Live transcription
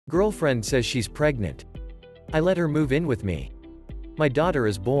Girlfriend says she's pregnant. I let her move in with me. My daughter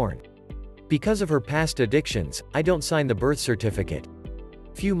is born. Because of her past addictions, I don't sign the birth certificate.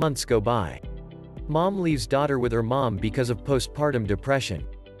 Few months go by. Mom leaves daughter with her mom because of postpartum depression.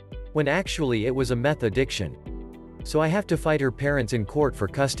 When actually it was a meth addiction. So I have to fight her parents in court for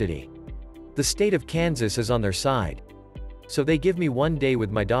custody. The state of Kansas is on their side. So they give me 1 day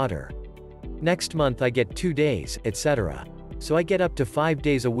with my daughter. Next month I get 2 days, etc. So I get up to 5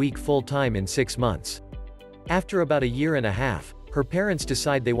 days a week full-time in 6 months. After about a year and a half, her parents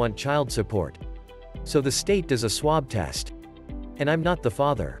decide they want child support. So the state does a swab test. And I'm not the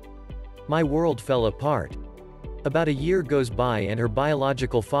father. My world fell apart. About a year goes by and her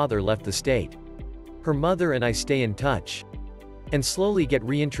biological father left the state. Her mother and I stay in touch. And slowly get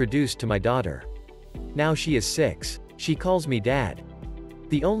reintroduced to my daughter. Now she is 6. She calls me dad.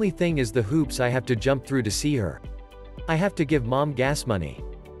 The only thing is the hoops I have to jump through to see her. I have to give mom gas money.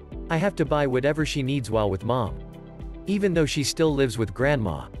 I have to buy whatever she needs while with mom. Even though she still lives with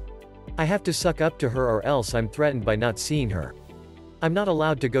grandma. I have to suck up to her or else I'm threatened by not seeing her. I'm not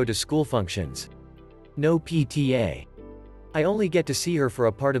allowed to go to school functions. No PTA. I only get to see her for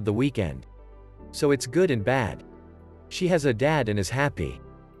a part of the weekend. So it's good and bad. She has a dad and is happy.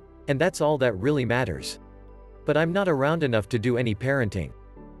 And that's all that really matters. But I'm not around enough to do any parenting.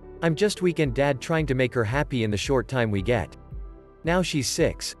 I'm just weekend dad trying to make her happy in the short time we get. Now she's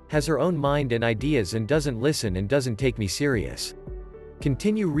 6, has her own mind and ideas and doesn't listen and doesn't take me serious.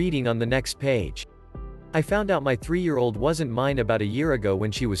 Continue reading on the next page. I found out my 3-year-old wasn't mine about a year ago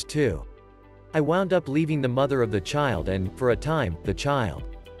when she was 2. I wound up leaving the mother of the child and, for a time, the child.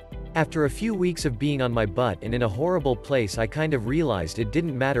 After a few weeks of being on my butt and in a horrible place, I kind of realized it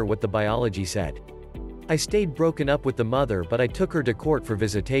didn't matter what the biology said. I stayed broken up with the mother, but I took her to court for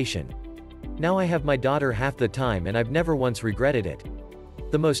visitation. Now I have my daughter half the time and I've never once regretted it.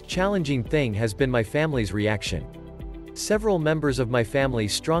 The most challenging thing has been my family's reaction. Several members of my family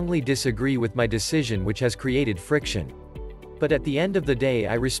strongly disagree with my decision, which has created friction. But at the end of the day,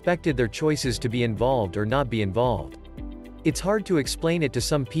 I respected their choices to be involved or not be involved. It's hard to explain it to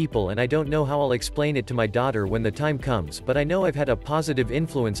some people, and I don't know how I'll explain it to my daughter when the time comes, but I know I've had a positive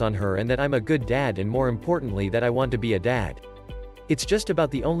influence on her and that I'm a good dad, and more importantly that I want to be a dad. It's just about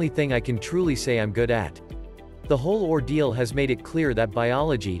the only thing I can truly say I'm good at. The whole ordeal has made it clear that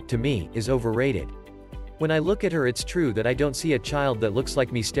biology, to me, is overrated. When I look at her, it's true that I don't see a child that looks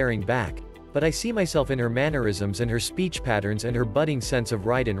like me staring back, but I see myself in her mannerisms and her speech patterns and her budding sense of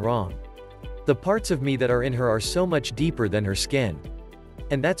right and wrong. The parts of me that are in her are so much deeper than her skin.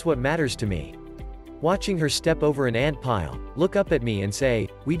 And that's what matters to me. Watching her step over an ant pile, look up at me and say,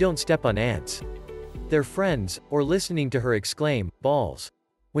 "We don't step on ants. They're friends," or listening to her exclaim, "Balls,"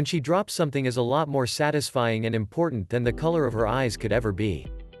 when she drops something is a lot more satisfying and important than the color of her eyes could ever be.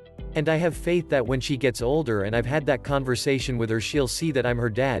 And I have faith that when she gets older and I've had that conversation with her, she'll see that I'm her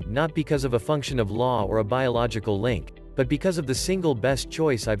dad, not because of a function of law or a biological link, but because of the single best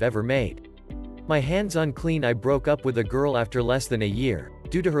choice I've ever made. My hands unclean. I broke up with a girl after less than a year,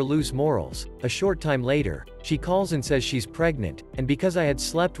 due to her loose morals. A short time later, she calls and says she's pregnant, and because I had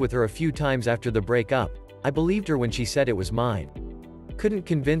slept with her a few times after the breakup, I believed her when she said it was mine. Couldn't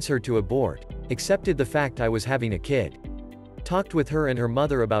convince her to abort, accepted the fact I was having a kid. Talked with her and her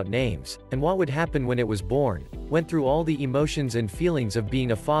mother about names, and what would happen when it was born, went through all the emotions and feelings of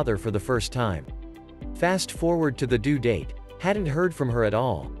being a father for the first time. Fast forward to the due date, hadn't heard from her at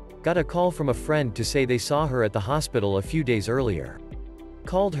all. Got a call from a friend to say they saw her at the hospital a few days earlier.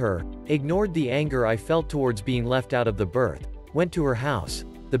 Called her, ignored the anger I felt towards being left out of the birth, went to her house,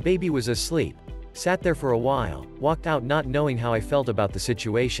 the baby was asleep, sat there for a while, walked out not knowing how I felt about the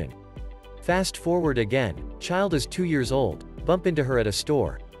situation. Fast forward again, child is 2 years old, bump into her at a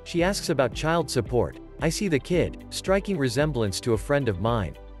store, she asks about child support, I see the kid, striking resemblance to a friend of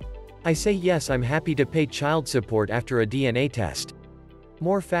mine. I say yes, I'm happy to pay child support after a DNA test.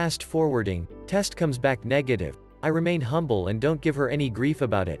 More fast forwarding, test comes back negative. I remain humble and don't give her any grief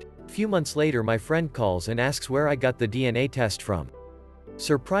about it. Few months later my friend calls and asks where I got the DNA test from.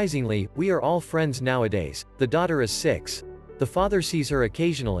 Surprisingly, we are all friends nowadays. The daughter is 6. The father sees her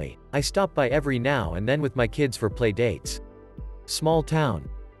occasionally. I stop by every now and then with my kids for play dates. Small town.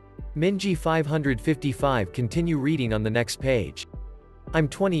 Minji 555. Continue reading on the next page. I'm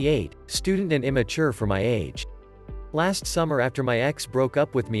 28, student and immature for my age. Last summer after my ex broke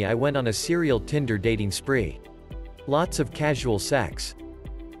up with me, I went on a serial Tinder dating spree. Lots of casual sex.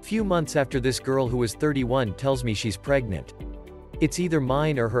 Few months after, this girl who was 31 tells me she's pregnant. It's either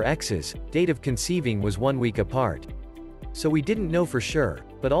mine or her ex's. Date of conceiving was 1 week apart. So we didn't know for sure,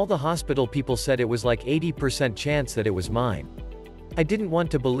 but all the hospital people said it was like 80% chance that it was mine. I didn't want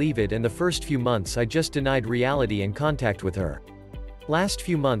to believe it, and the first few months I just denied reality and contact with her. Last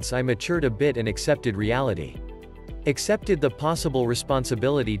few months I matured a bit and accepted reality. Accepted the possible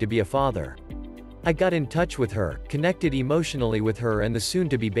responsibility to be a father. I got in touch with her, connected emotionally with her and the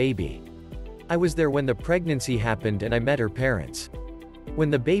soon-to-be baby. I was there when the pregnancy happened and I met her parents. When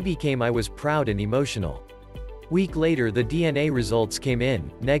the baby came, I was proud and emotional. Week later the DNA results came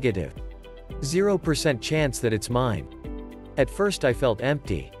in, negative. 0% chance that it's mine. At first I felt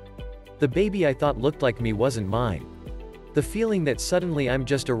empty. The baby I thought looked like me wasn't mine. The feeling that suddenly I'm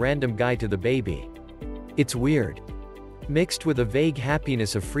just a random guy to the baby. It's weird. Mixed with a vague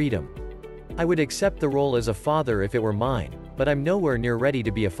happiness of freedom. I would accept the role as a father if it were mine, but I'm nowhere near ready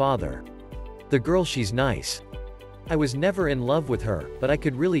to be a father. The girl, she's nice. I was never in love with her, but I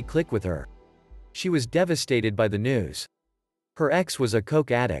could really click with her. She was devastated by the news. Her ex was a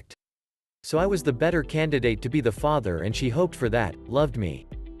coke addict. So I was the better candidate to be the father, and she hoped for that, loved me.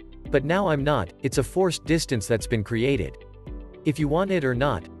 But now I'm not. It's a forced distance that's been created. If you want it or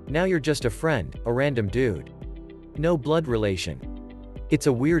not, now you're just a friend, a random dude. No blood relation. It's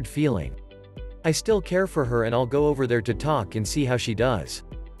a weird feeling. I still care for her and I'll go over there to talk and see how she does.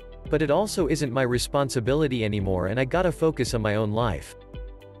 But it also isn't my responsibility anymore, and I gotta focus on my own life.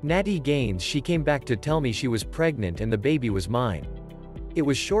 Natty Gaines, she came back to tell me she was pregnant and the baby was mine. It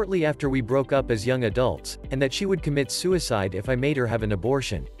was shortly after we broke up as young adults, and that she would commit suicide if I made her have an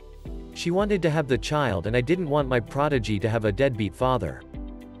abortion. She wanted to have the child, and I didn't want my prodigy to have a deadbeat father.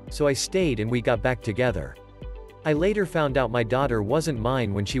 So I stayed and we got back together. I later found out my daughter wasn't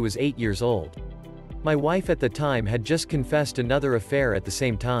mine when she was 8 years old. My wife at the time had just confessed another affair at the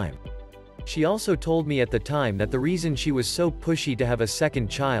same time. She also told me at the time that the reason she was so pushy to have a second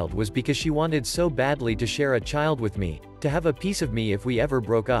child was because she wanted so badly to share a child with me, to have a piece of me if we ever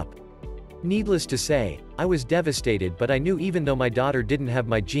broke up. Needless to say, I was devastated, but I knew even though my daughter didn't have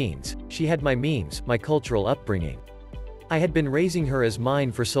my genes, she had my memes, my cultural upbringing. I had been raising her as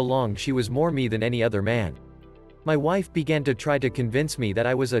mine for so long, she was more me than any other man. My wife began to try to convince me that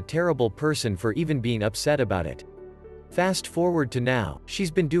I was a terrible person for even being upset about it. Fast forward to now,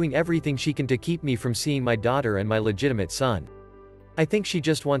 she's been doing everything she can to keep me from seeing my daughter and my legitimate son. I think she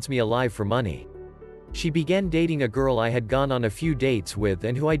just wants me alive for money. She began dating a girl I had gone on a few dates with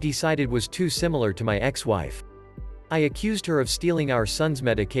and who I decided was too similar to my ex-wife. I accused her of stealing our son's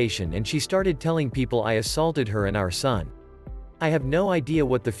medication, and she started telling people I assaulted her and our son. I have no idea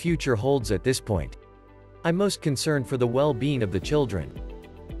what the future holds at this point. I'm most concerned for the well-being of the children.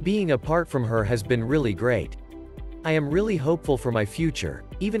 Being apart from her has been really great. I am really hopeful for my future,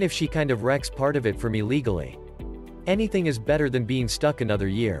 even if she kind of wrecks part of it for me legally. Anything is better than being stuck another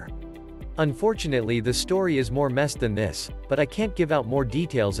year. Unfortunately, the story is more messed than this, but I can't give out more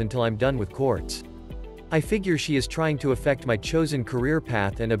details until I'm done with courts. I figure she is trying to affect my chosen career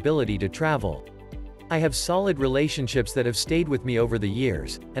path and ability to travel. I have solid relationships that have stayed with me over the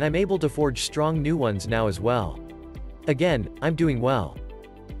years, and I'm able to forge strong new ones now as well. Again, I'm doing well.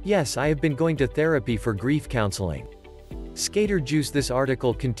 Yes, I have been going to therapy for grief counseling. Skater Juice. This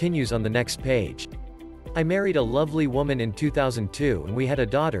article continues on the next page. I married a lovely woman in 2002 and we had a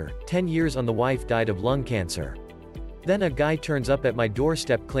daughter. 10 years on, the wife died of lung cancer. Then a guy turns up at my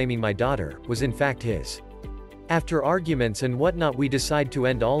doorstep claiming my daughter was in fact his. After arguments and whatnot, we decide to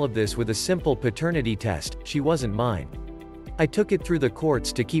end all of this with a simple paternity test. She wasn't mine. I took it through the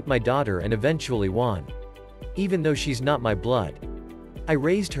courts to keep my daughter and eventually won. Even though she's not my blood. I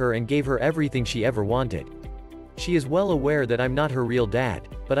raised her and gave her everything she ever wanted. She is well aware that I'm not her real dad,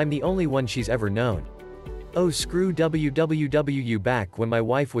 but I'm the only one she's ever known. Oh, screw www. Back when my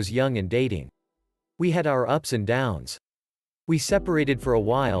wife was young and dating. We had our ups and downs. We separated for a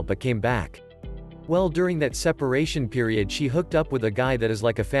while but came back. Well, during that separation period she hooked up with a guy that is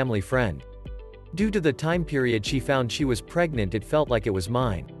like a family friend. Due to the time period she found she was pregnant, it felt like it was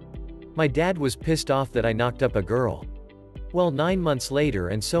mine. My dad was pissed off that I knocked up a girl. Well, 9 months later,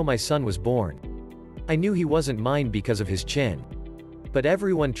 and so my son was born. I knew he wasn't mine because of his chin. But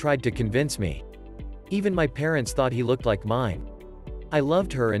everyone tried to convince me. Even my parents thought he looked like mine. I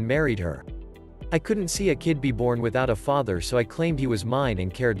loved her and married her. I couldn't see a kid be born without a father, so I claimed he was mine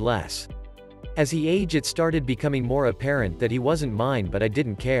and cared less. As he aged, it started becoming more apparent that he wasn't mine, but I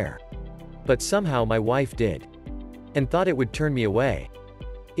didn't care. But somehow my wife did. And thought it would turn me away.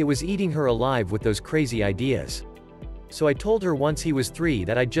 It was eating her alive with those crazy ideas. So I told her once he was 3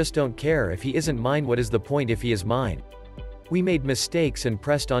 that I just don't care if he isn't mine. What is the point if he is mine? We made mistakes and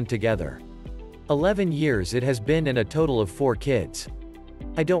pressed on together. 11 years it has been, and a total of 4 kids.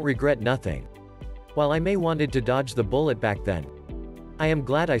 I don't regret nothing. While I may wanted to dodge the bullet back then, I am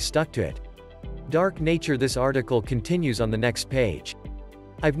glad I stuck to it. Dark nature. This article continues on the next page.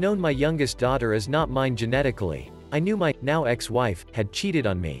 I've known my youngest daughter as not mine genetically. I knew my, now ex-wife, had cheated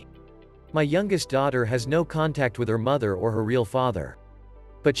on me. My youngest daughter has no contact with her mother or her real father.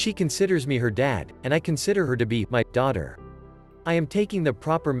 But she considers me her dad, and I consider her to be my daughter. I am taking the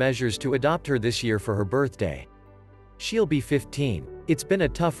proper measures to adopt her this year for her birthday. She'll be 15. It's been a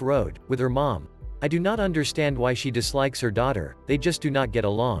tough road, with her mom. I do not understand why she dislikes her daughter, they just do not get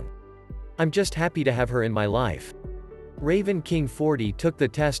along. I'm just happy to have her in my life. Raven King 40 took the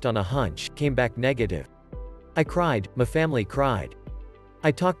test on a hunch, came back negative. I cried, my family cried.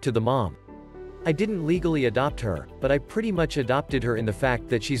 I talked to the mom. I didn't legally adopt her, but I pretty much adopted her in the fact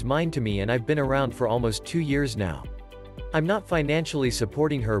that she's mine to me, and I've been around for almost 2 years now. I'm not financially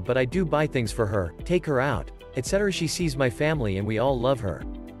supporting her, but I do buy things for her, take her out, etc. She sees my family and we all love her.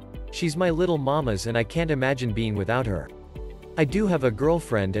 She's my little mama's and I can't imagine being without her. I do have a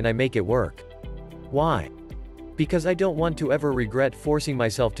girlfriend and I make it work. Why? Because I don't want to ever regret forcing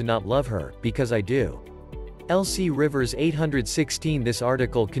myself to not love her, because I do. LC Rivers 816. This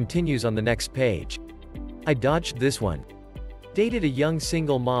article continues on the next page. I dodged this one. Dated a young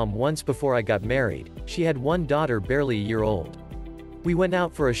single mom once before I got married. She had one daughter barely a year old. We went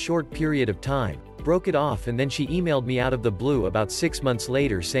out for a short period of time, broke it off, and then she emailed me out of the blue about 6 months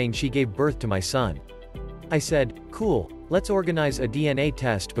later saying she gave birth to my son. I said, cool, let's organize a DNA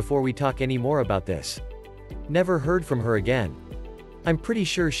test before we talk any more about this. Never heard from her again. I'm pretty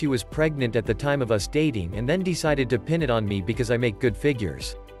sure she was pregnant at the time of us dating and then decided to pin it on me because I make good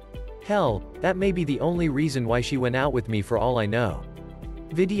figures. Hell, that may be the only reason why she went out with me for all I know.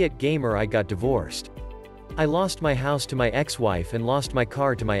 Vidiot Gamer. I got divorced. I lost my house to my ex-wife and lost my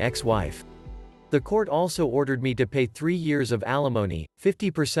car to my ex-wife. The court also ordered me to pay 3 years of alimony,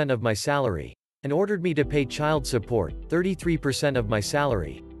 50% of my salary, and ordered me to pay child support, 33% of my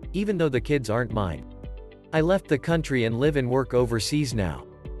salary, even though the kids aren't mine. I left the country and live and work overseas now.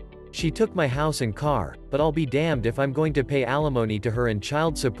 She took my house and car, but I'll be damned if I'm going to pay alimony to her and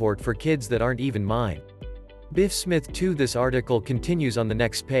child support for kids that aren't even mine. Biff Smith 2. This article continues on the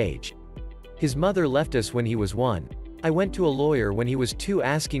next page. His mother left us when he was 1. I went to a lawyer when he was 2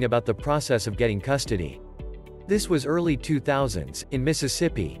 asking about the process of getting custody. This was early 2000s, in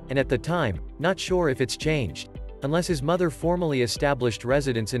Mississippi, and at the time, not sure if it's changed. Unless his mother formally established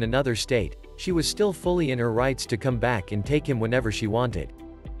residence in another state, she was still fully in her rights to come back and take him whenever she wanted.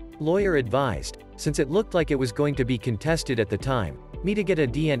 Lawyer advised, since it looked like it was going to be contested at the time, me to get a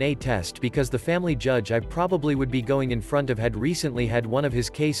DNA test because the family judge I probably would be going in front of had recently had one of his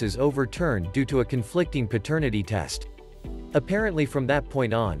cases overturned due to a conflicting paternity test. Apparently from that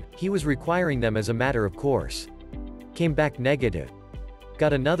point on, he was requiring them as a matter of course. Came back negative.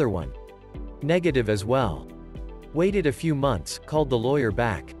 Got another one. Negative as well. Waited a few months, called the lawyer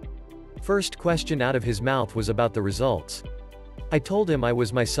back. First question out of his mouth was about the results. I told him I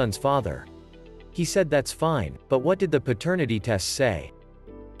was my son's father. He said that's fine, but what did the paternity test say?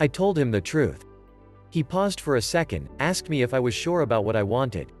 I told him the truth. He paused for a second, asked me if I was sure about what I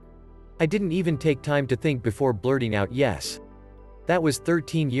wanted. I didn't even take time to think before blurting out yes. That was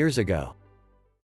 13 years ago.